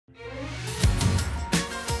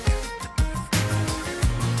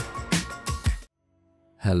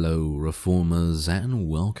Hello Reformers and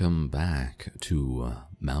welcome back to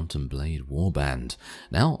Mount & Blade Warband.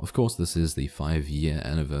 Now, of course, this is the 5-year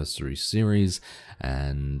anniversary series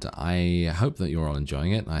and I hope that you're all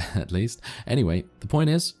enjoying it, at least. Anyway, the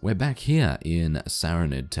point is, we're back here in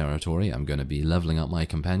Saranid territory. I'm going to be leveling up my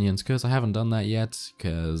companions because I haven't done that yet,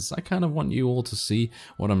 because I kind of want you all to see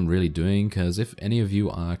what I'm really doing, because if any of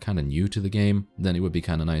you are kind of new to the game, then it would be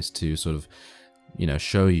kind of nice to sort of,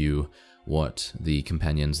 show you what the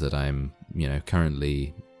companions that I'm,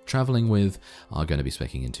 currently traveling with are going to be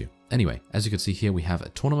speccing into. Anyway, as you can see here, we have a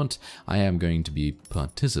tournament. I am going to be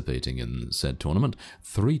participating in said tournament.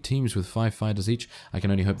 3 teams with 5 fighters each. I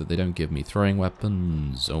can only hope that they don't give me throwing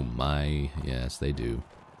weapons. Oh my, yes, they do.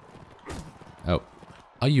 Oh,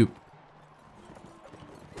 are you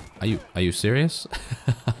serious?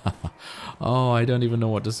 Oh, I don't even know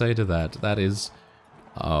what to say to that. That is,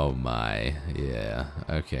 oh my, yeah,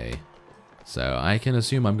 okay. So I can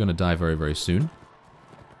assume I'm going to die very, very soon.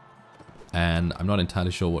 And I'm not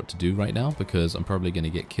entirely sure what to do right now, because I'm probably going to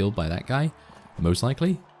get killed by that guy. Most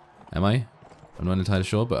likely. Am I? I'm not entirely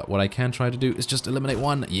sure, but what I can try to do is just eliminate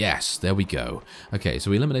one. Yes, there we go. Okay,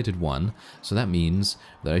 so we eliminated one. So that means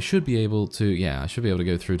that I should be able to, I should be able to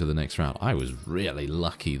go through to the next round. I was really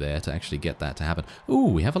lucky there to actually get that to happen. Ooh,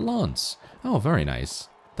 we have a lance. Oh, very nice.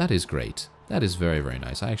 That is great. That is very, very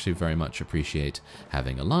nice. I actually very much appreciate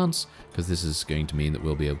having a lance, because this is going to mean that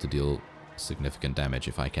we'll be able to deal significant damage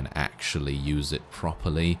if I can actually use it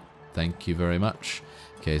properly. Thank you very much.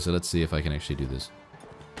 Okay, so let's see if I can actually do this.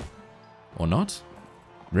 Or not?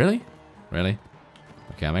 Really? Really?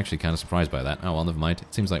 Okay, I'm actually kind of surprised by that. Oh, well, never mind.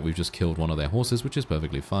 It seems like we've just killed one of their horses, which is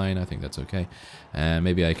perfectly fine. I think that's okay. And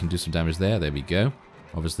maybe I can do some damage there. There we go.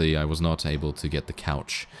 Obviously, I was not able to get the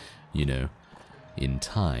couch, in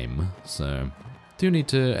time, so do need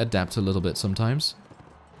to adapt a little bit sometimes.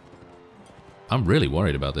 I'm really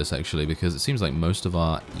worried about this actually, because it seems like most of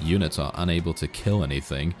our units are unable to kill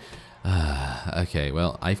anything. Okay,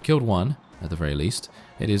 well, I've killed one at the very least.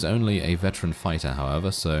 It is only a veteran fighter,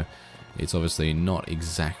 however, so it's obviously not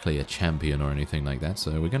exactly a champion or anything like that,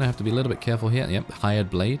 so we're going to have to be a little bit careful here. Yep, hired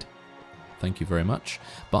blade. Thank you very much.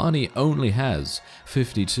 Barney only has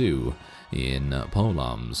 52 in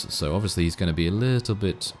polearms, so obviously he's going to be a little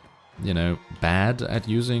bit, bad at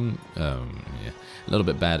using, a little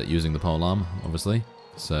bit bad at using the polearm, obviously.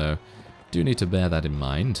 So do need to bear that in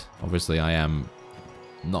mind. Obviously, I am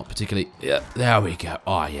not particularly. Yeah, there we go.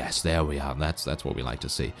 Oh yes, there we are. That's what we like to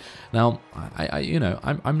see. Now,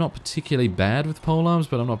 I'm not particularly bad with polearms,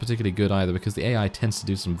 but I'm not particularly good either, because the AI tends to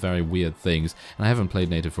do some very weird things, and I haven't played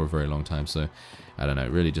native for a very long time, so I don't know.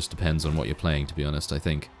 It really just depends on what you're playing, to be honest. I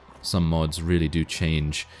think some mods really do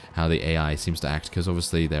change how the AI seems to act, because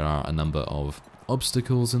obviously there are a number of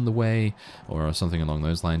obstacles in the way, or something along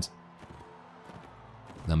those lines.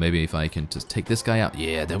 Now maybe if I can just take this guy out.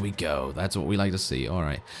 Yeah, there we go. That's what we like to see.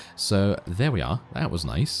 Alright, so there we are. That was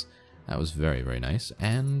nice. That was very, very nice.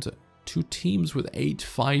 And 2 teams with 8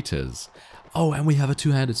 fighters. Oh, and we have a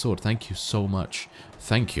 2-handed sword. Thank you so much.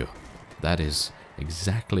 Thank you. That is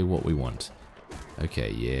exactly what we want.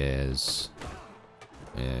 Okay, yes.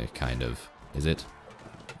 Kind of. Is it?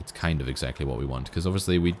 It's kind of exactly what we want, because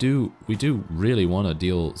obviously we do really want to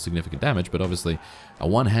deal significant damage, but obviously a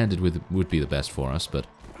one-handed would be the best for us. But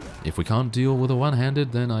if we can't deal with a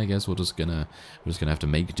one-handed, then I guess we're just gonna have to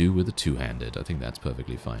make do with a 2-handed. I think that's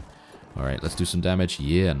perfectly fine. All right, let's do some damage.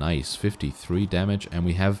 Yeah, nice. 53 damage, and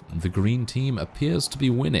we have the green team appears to be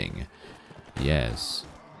winning. Yes,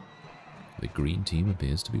 the green team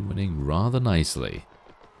appears to be winning rather nicely.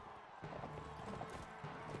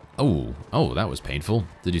 Oh, that was painful.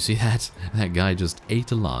 Did you see that? That guy just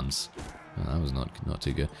ate a lance. Oh, that was not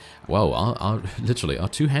too good. Whoa, literally, our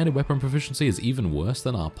 2-handed weapon proficiency is even worse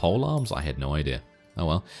than our polearms? I had no idea. Oh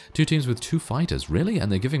well. 2 teams with 2 fighters, really?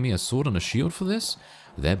 And they're giving me a sword and a shield for this?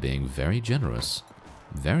 They're being very generous.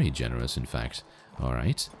 Very generous, in fact.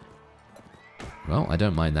 Alright. Well, I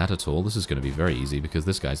don't mind that at all. This is going to be very easy, because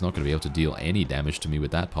this guy's not going to be able to deal any damage to me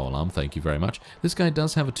with that polearm. Thank you very much. This guy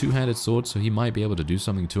does have a 2-handed sword, so he might be able to do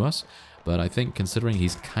something to us. But I think, considering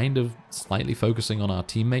he's kind of slightly focusing on our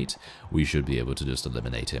teammate, we should be able to just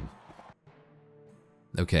eliminate him.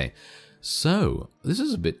 Okay, so this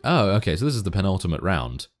is a bit... Oh, okay, so this is the penultimate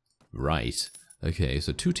round. Right. Okay,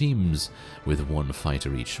 so 2 teams with 1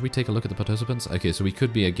 fighter each. Should we take a look at the participants? Okay, so we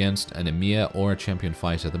could be against an Emir or a champion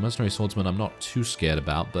fighter. The mercenary swordsman I'm not too scared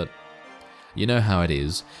about, but you know how it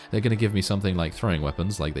is. They're going to give me something like throwing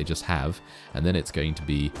weapons, like they just have, and then it's going to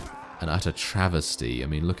be an utter travesty. I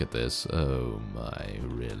mean, look at this. Oh my,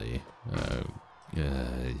 really? Oh,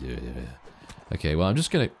 okay, well,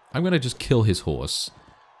 I'm gonna just kill his horse.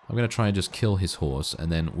 I'm going to try and just kill his horse,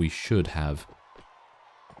 and then we should have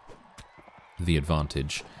the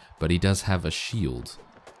advantage. But he does have a shield.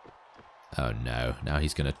 Oh no, now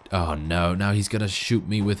he's gonna... Oh no, now he's gonna shoot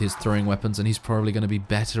me with his throwing weapons, and he's probably gonna be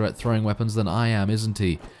better at throwing weapons than I am, isn't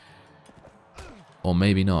he? Or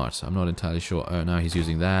maybe not, I'm not entirely sure. Oh, now he's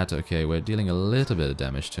using that. Okay, we're dealing a little bit of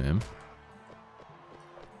damage to him.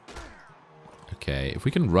 Okay, if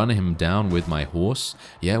we can run him down with my horse...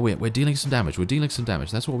 Yeah, we're dealing some damage, we're dealing some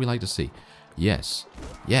damage. That's what we like to see. Yes,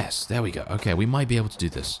 yes, there we go. Okay, we might be able to do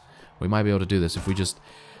this. We might be able to do this if we just...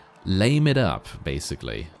 lame it up,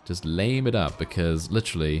 basically. Just lame it up, because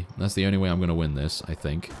literally, that's the only way I'm going to win this, I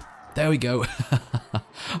think. There we go.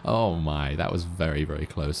 Oh my, that was very, very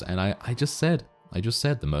close. And I just said,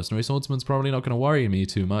 the mercenary swordsman's probably not going to worry me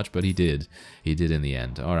too much, but he did. He did in the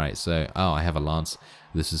end. Alright, so, oh, I have a lance.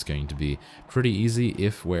 This is going to be pretty easy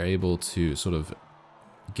if we're able to sort of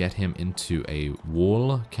get him into a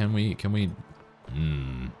wall. Can we?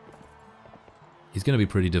 He's going to be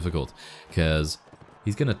pretty difficult, because...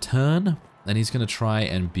 he's going to turn, and he's going to try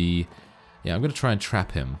and be... Yeah, I'm going to try and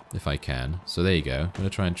trap him, if I can. So there you go. I'm going to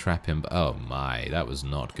try and trap him. Oh my, that was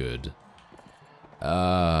not good.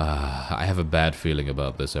 I have a bad feeling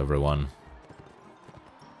about this, everyone.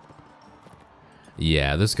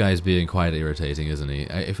 Yeah, this guy's being quite irritating, isn't he?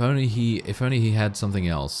 If only he had something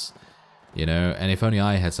else, you know, and if only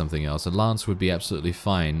I had something else, a lance would be absolutely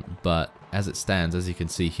fine, but as it stands, as you can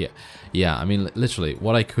see here... Yeah, I mean, literally,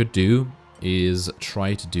 what I could do... is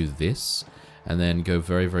try to do this and then go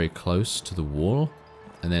very, very close to the wall,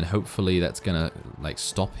 and then hopefully that's gonna like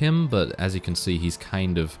stop him, but as you can see he's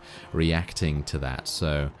kind of reacting to that,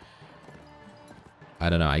 so I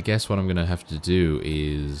don't know. I guess what I'm gonna have to do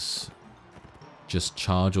is just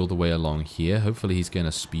charge all the way along here. Hopefully he's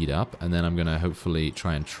gonna speed up, and then I'm gonna hopefully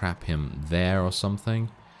try and trap him there or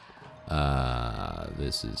something.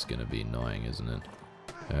 This is gonna be annoying, isn't it?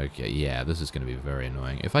 Okay, yeah, this is going to be very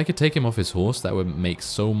annoying. If I could take him off his horse, that would make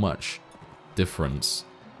so much difference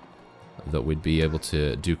that we'd be able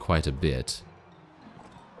to do quite a bit.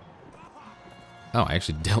 Oh, I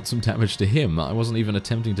actually dealt some damage to him. I wasn't even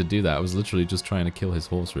attempting to do that. I was literally just trying to kill his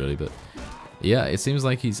horse, really. But yeah, it seems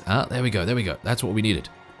like he's... Ah, there we go, there we go. That's what we needed.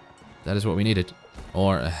 That is what we needed.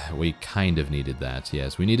 Or we kind of needed that,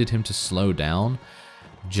 yes. We needed him to slow down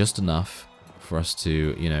just enough for us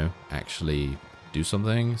to, you know, actually... do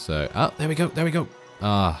something. So, oh, there we go, there we go.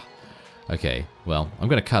 Ah, okay, well, I'm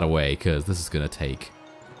gonna cut away because this is gonna take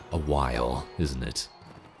a while, isn't it?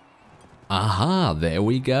 Aha, there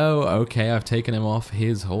we go. Okay, I've taken him off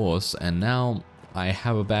his horse, and now I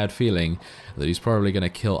have a bad feeling that he's probably gonna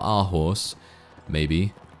kill our horse.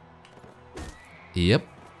 Maybe. Yep.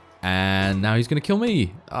 And now he's gonna kill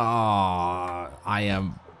me. Ah, I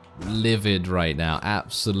am livid right now,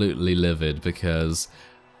 absolutely livid, because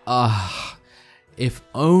if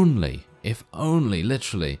only,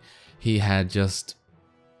 literally, he had just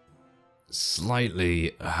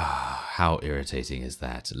slightly... how irritating is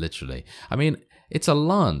that, literally? I mean, it's a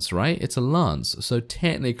lance, right? It's a lance, so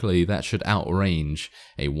technically that should outrange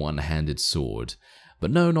a one-handed sword.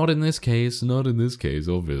 But no, not in this case,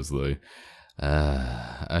 obviously.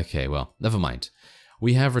 Okay, well, never mind.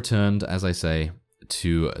 We have returned, as I say,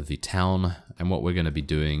 to the town, and what we're going to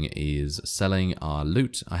be doing is selling our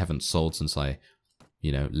loot. I haven't sold since I...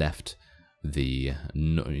 left the,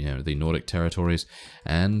 the Nordic territories,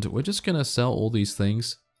 and we're just gonna sell all these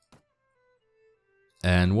things.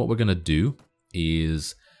 And what we're gonna do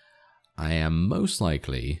is, I am most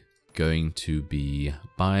likely going to be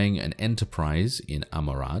buying an enterprise in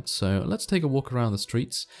Amurad. So let's take a walk around the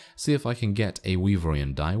streets, see if I can get a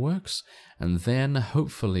Weaverian dye works, and then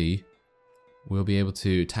hopefully we'll be able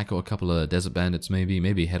to tackle a couple of desert bandits,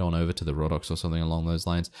 maybe head on over to the Rodox or something along those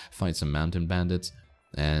lines, fight some mountain bandits.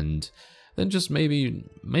 And then just maybe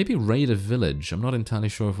raid a village. I'm not entirely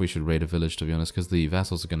sure if we should raid a village, to be honest, because the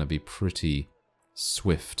vassals are going to be pretty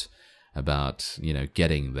swift about,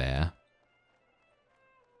 getting there.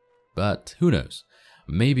 But who knows?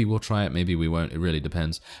 Maybe we'll try it, maybe we won't. It really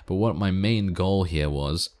depends. But what my main goal here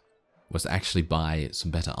was to actually buy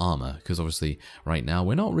some better armor, because obviously right now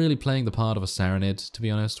we're not really playing the part of a Saranid, to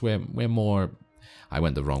be honest. We're more... I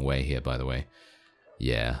went the wrong way here, by the way.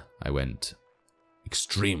 Yeah, I went...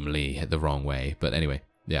 extremely the wrong way, but anyway,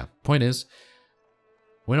 yeah, point is,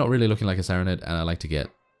 we're not really looking like a Saranid, and I like to get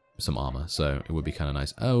some armor, so it would be kind of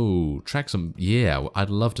nice. Oh, track some, yeah, I'd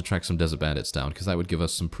love to track some desert bandits down, because that would give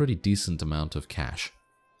us some pretty decent amount of cash.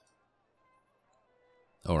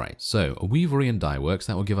 Alright, so a Weaverian dye works,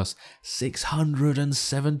 that will give us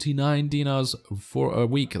 679 dinars for a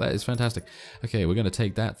week. That is fantastic. Okay, we're going to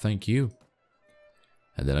take that, thank you.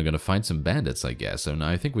 and then I'm going to find some bandits, I guess. So now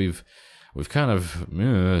I think we've kind of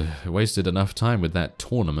wasted enough time with that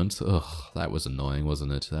tournament. Ugh, that was annoying,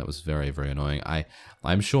 wasn't it? That was very, very annoying.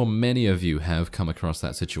 I'm sure many of you have come across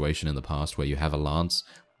that situation in the past where you have a lance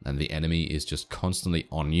and the enemy is just constantly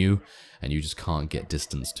on you, and you just can't get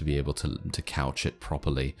distance to be able to couch it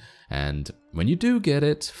properly. And when you do get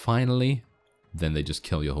it, finally, then they just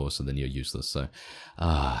kill your horse and then you're useless. So,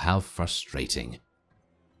 how frustrating.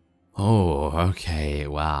 Oh, okay,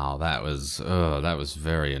 wow, that was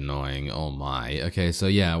very annoying, oh my. Okay, so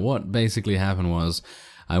yeah, what basically happened was,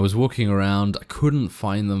 I was walking around, I couldn't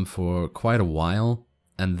find them for quite a while,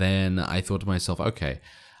 and then I thought to myself, okay,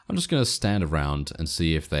 I'm just going to stand around and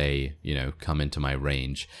see if they, you know, come into my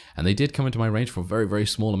range. And they did come into my range for a very, very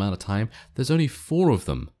small amount of time. There's only 4 of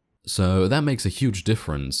them. So that makes a huge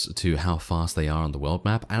difference to how fast they are on the world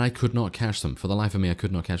map, and I could not catch them. For the life of me, I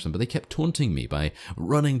could not catch them, but they kept taunting me by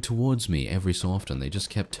running towards me every so often. They just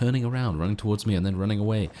kept turning around, running towards me and then running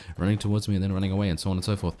away, running towards me and then running away, and so on and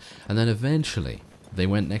so forth. And then eventually, they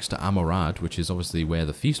went next to Amorad, which is obviously where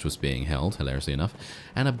the feast was being held, hilariously enough,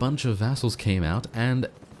 and a bunch of vassals came out and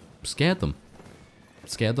scared them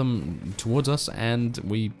towards us, and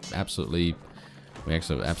we absolutely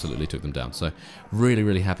took them down. So really,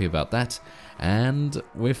 really happy about that, and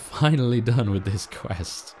we're finally done with this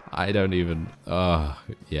quest. I don't even,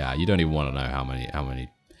 yeah, you don't even want to know how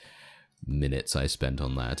many minutes I spent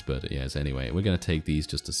on that, but yes, anyway, we're going to take these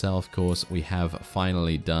just to sell, of course. We have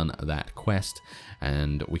finally done that quest,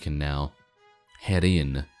 and we can now head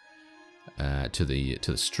in to the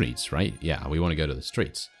streets, right? Yeah, we want to go to the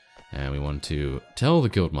streets. And we want to tell the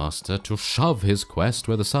Guildmaster to shove his quest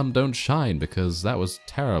where the sun don't shine, because that was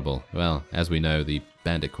terrible. Well, as we know, the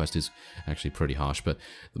bandit quest is actually pretty harsh, but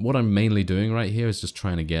what I'm mainly doing right here is just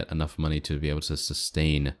trying to get enough money to be able to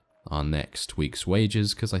sustain our next week's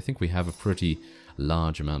wages, because I think we have a pretty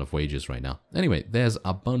large amount of wages right now. Anyway, there's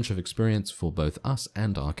a bunch of experience for both us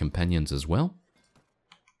and our companions as well.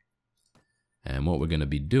 And what we're going to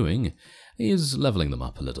be doing is leveling them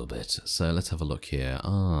up a little bit. So let's have a look here.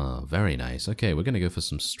 Ah, very nice. Okay, we're going to go for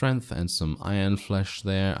some strength and some iron flesh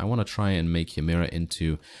there. I want to try and make Ymira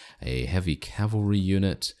into a heavy cavalry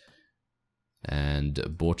unit. And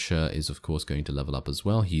Borcha is, of course, going to level up as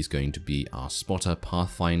well. He's going to be our spotter,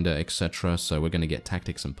 pathfinder, etc. So we're going to get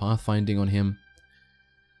tactics and pathfinding on him.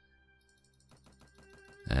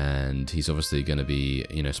 And he's obviously going to be,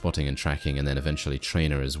 you know, spotting and tracking, and then eventually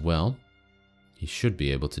trainer as well. He should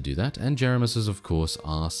be able to do that. And Jeremus is, of course,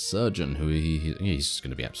 our surgeon, who he's going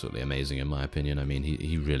to be absolutely amazing, in my opinion. I mean,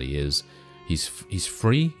 he really is. He's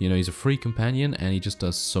free, you know, he's a free companion, and he just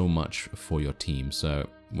does so much for your team. So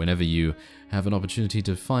whenever you have an opportunity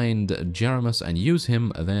to find Jeremus and use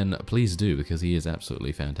him, then please do, because he is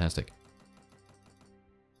absolutely fantastic.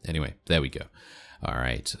 Anyway, there we go.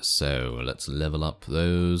 Alright, so let's level up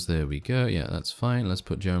those. There we go. Yeah, that's fine. Let's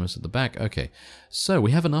put Jeremus at the back. Okay, so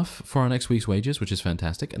we have enough for our next week's wages, which is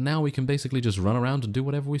fantastic. And now we can basically just run around and do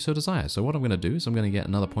whatever we so desire. So what I'm going to do is I'm going to get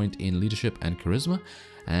another point in leadership and charisma,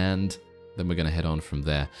 and then we're going to head on from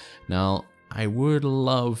there. Now, I would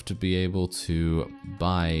love to be able to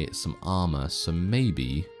buy some armor, so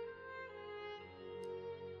maybe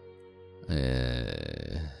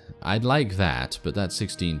I'd like that, but that's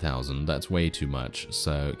 16,000. That's way too much.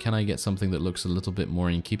 So can I get something that looks a little bit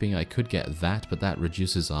more in keeping? I could get that, but that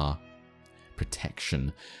reduces our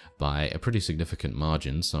protection by a pretty significant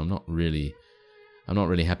margin. So I'm not really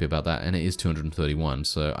happy about that. And it is 231.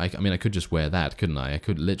 So I mean, I could just wear that, couldn't I? I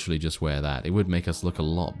could literally just wear that. It would make us look a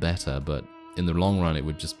lot better, but in the long run, it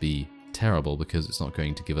would just be terrible because it's not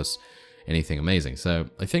going to give us anything amazing. So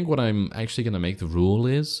I think what I'm actually going to make the rule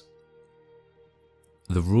is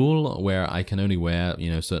the rule where I can only wear,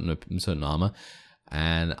 you know, certain armor,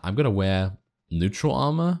 and I'm going to wear neutral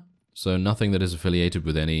armor, so nothing that is affiliated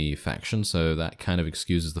with any faction, so that kind of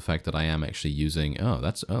excuses the fact that I am actually using,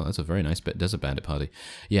 that's a very nice desert bandit party.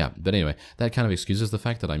 Yeah, but anyway, that kind of excuses the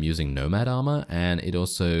fact that I'm using nomad armor, and it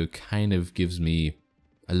also kind of gives me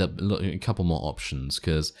a couple more options,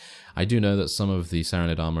 because I do know that some of the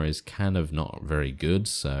Saranid armor is kind of not very good,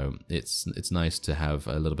 so it's nice to have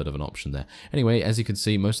a little bit of an option there. Anyway, as you can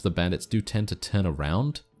see, most of the bandits do tend to turn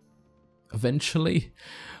around eventually.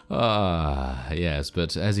 Yes,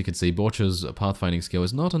 but as you can see, Borcha's pathfinding skill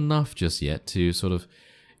is not enough just yet to sort of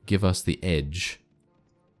give us the edge.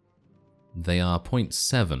 They are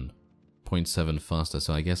 0.7 faster,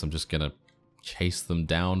 so I guess I'm just gonna chase them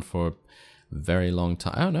down for very long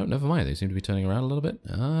time. Oh no, never mind. They seem to be turning around a little bit.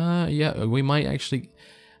 Yeah, we might actually.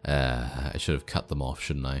 I should have cut them off,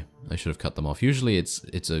 shouldn't I? I should have cut them off. Usually,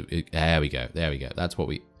 there we go. There we go. That's what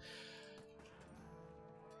we.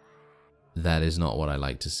 That is not what I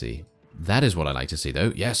like to see. That is what I like to see,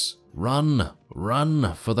 though. Yes, run!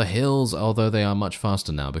 Run for the hills, although they are much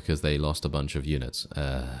faster now because they lost a bunch of units.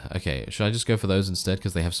 Okay, should I just go for those instead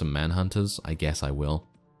because they have some manhunters? I guess I will.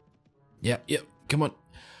 Yeah, come on.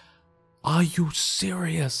 Are you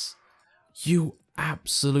serious? You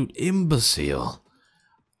absolute imbecile.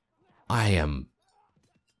 I am...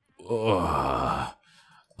 Ugh.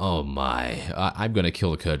 Oh my. I'm gonna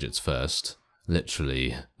kill the Khergits first.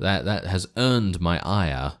 Literally. That has earned my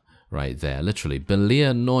ire right there. Literally.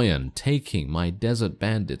 Belir Noyan taking my desert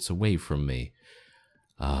bandits away from me.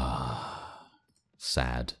 Ah.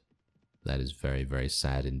 Sad. That is very, very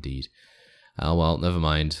sad indeed. Oh well, never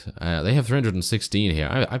mind. They have 316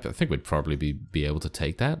 here. I think we'd probably be able to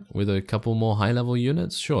take that with a couple more high-level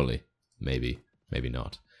units, surely. Maybe. Maybe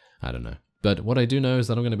not. I don't know. But what I do know is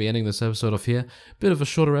that I'm going to be ending this episode off here. Bit of a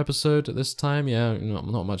shorter episode this time. Yeah,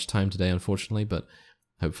 not much time today, unfortunately, but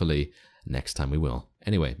hopefully next time we will.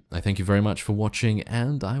 Anyway, I thank you very much for watching,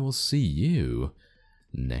 and I will see you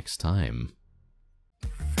next time.